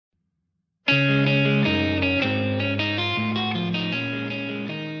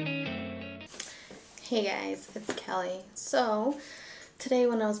Hey guys, it's Kelly. So, today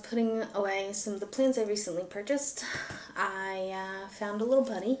when I was putting away some of the plants I recently purchased, I found a little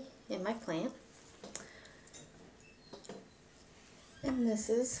buddy in my plant. And this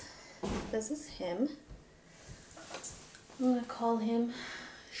is him. I'm going to call him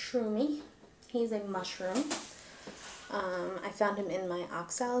Shroomy. He's a mushroom. I found him in my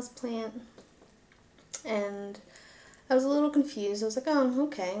oxalis plant, and I was a little confused. I was like, oh,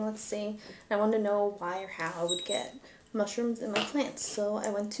 okay, let's see. I wanted to know why or how I would get mushrooms in my plants. So I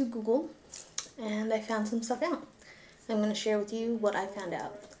went to Google and I found some stuff out. I'm going to share with you what I found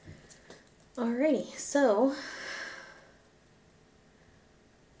out. Alrighty, so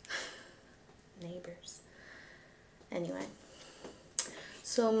neighbors. Anyway,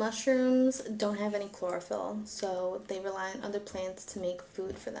 so mushrooms don't have any chlorophyll, so they rely on other plants to make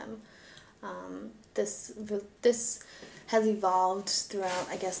food for them. This has evolved throughout,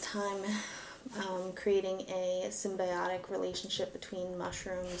 I guess, time, creating a symbiotic relationship between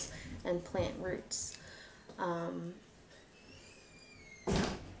mushrooms and plant roots.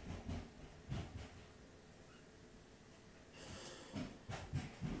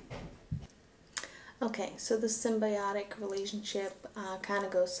 Okay, so the symbiotic relationship kind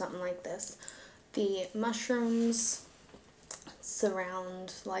of goes something like this. The mushrooms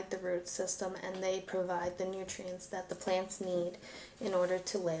surround like the root system, and they provide the nutrients that the plants need in order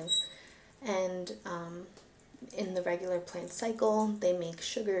to live. And in the regular plant cycle, they make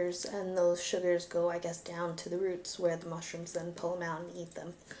sugars, and those sugars go, I guess, down to the roots where the mushrooms then pull them out and eat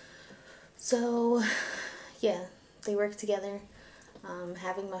them. So yeah, they work together.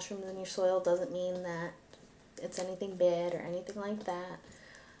 Having mushrooms in your soil doesn't mean that it's anything bad or anything like that.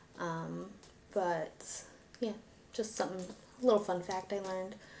 But yeah, just something, a little fun fact I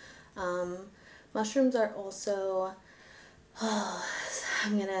learned. Mushrooms are also,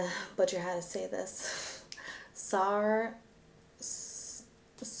 I'm gonna butcher how to say this, sulfuritic.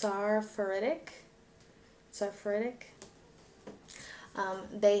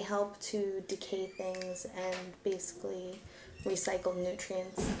 They help to decay things and basically recycle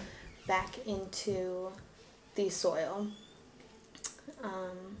nutrients back into the soil.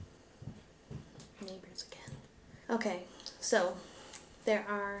 Neighbors again. Okay, so there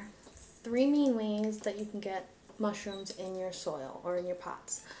are three main ways that you can get mushrooms in your soil or in your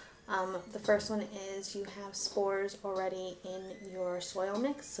pots. The first one is you have spores already in your soil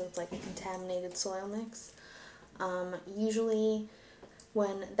mix, so it's like a contaminated soil mix. Usually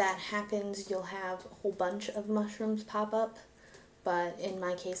when that happens, you'll have a whole bunch of mushrooms pop up, but in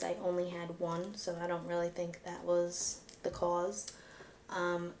my case I only had one, so I don't really think that was the cause.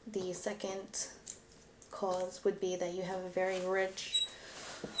 The second cause would be that you have a very rich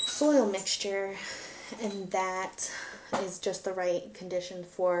soil mixture, and that is just the right condition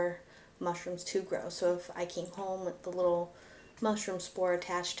for mushrooms to grow. So if I came home with the little mushroom spore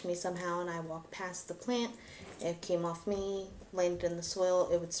attached to me somehow and I walked past the plant, it came off me, landed in the soil,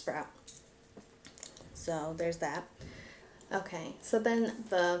 it would sprout. So there's that. Okay, so then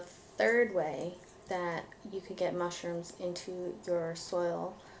the third way that you could get mushrooms into your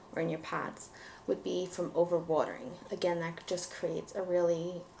soil or in your pots would be from overwatering. Again, that just creates a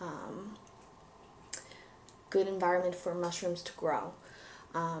really good environment for mushrooms to grow.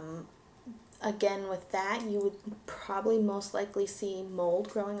 Again, with that, you would probably most likely see mold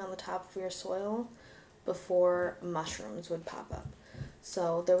growing on the top of your soil before mushrooms would pop up.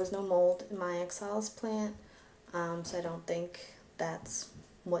 So there was no mold in my oxalis plant, so I don't think that's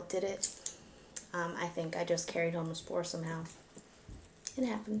what did it. I think I just carried home a spore somehow. It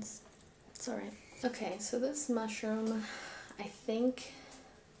happens. It's alright. Okay, so this mushroom, I think,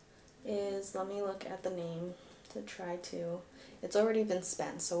 is, let me look at the name to try to, it's already been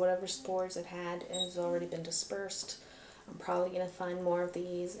spent, so whatever spores it had has already been dispersed. I'm probably going to find more of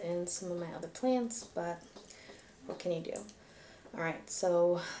these in some of my other plants, but what can you do? Alright,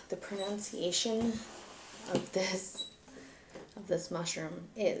 so the pronunciation of this mushroom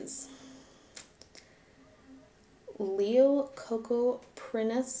is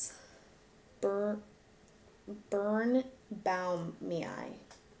Leucocoprinus birnbaumii.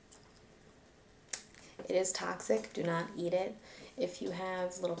 It is toxic. Do not eat it. If you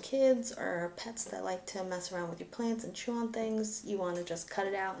have little kids or pets that like to mess around with your plants and chew on things, you want to just cut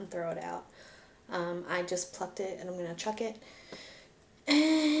it out and throw it out. I just plucked it and I'm going to chuck it.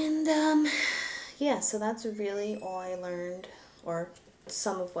 And yeah, so that's really all I learned, or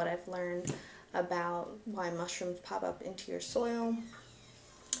some of what I've learned about why mushrooms pop up into your soil.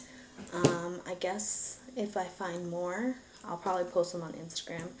 I guess if I find more, I'll probably post them on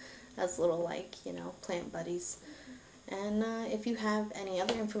Instagram as little, like, you know, plant buddies. And if you have any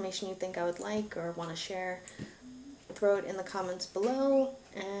other information you think I would like or want to share, throw it in the comments below.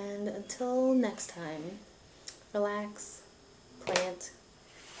 And until next time, relax, plant,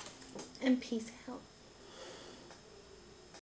 and peace out.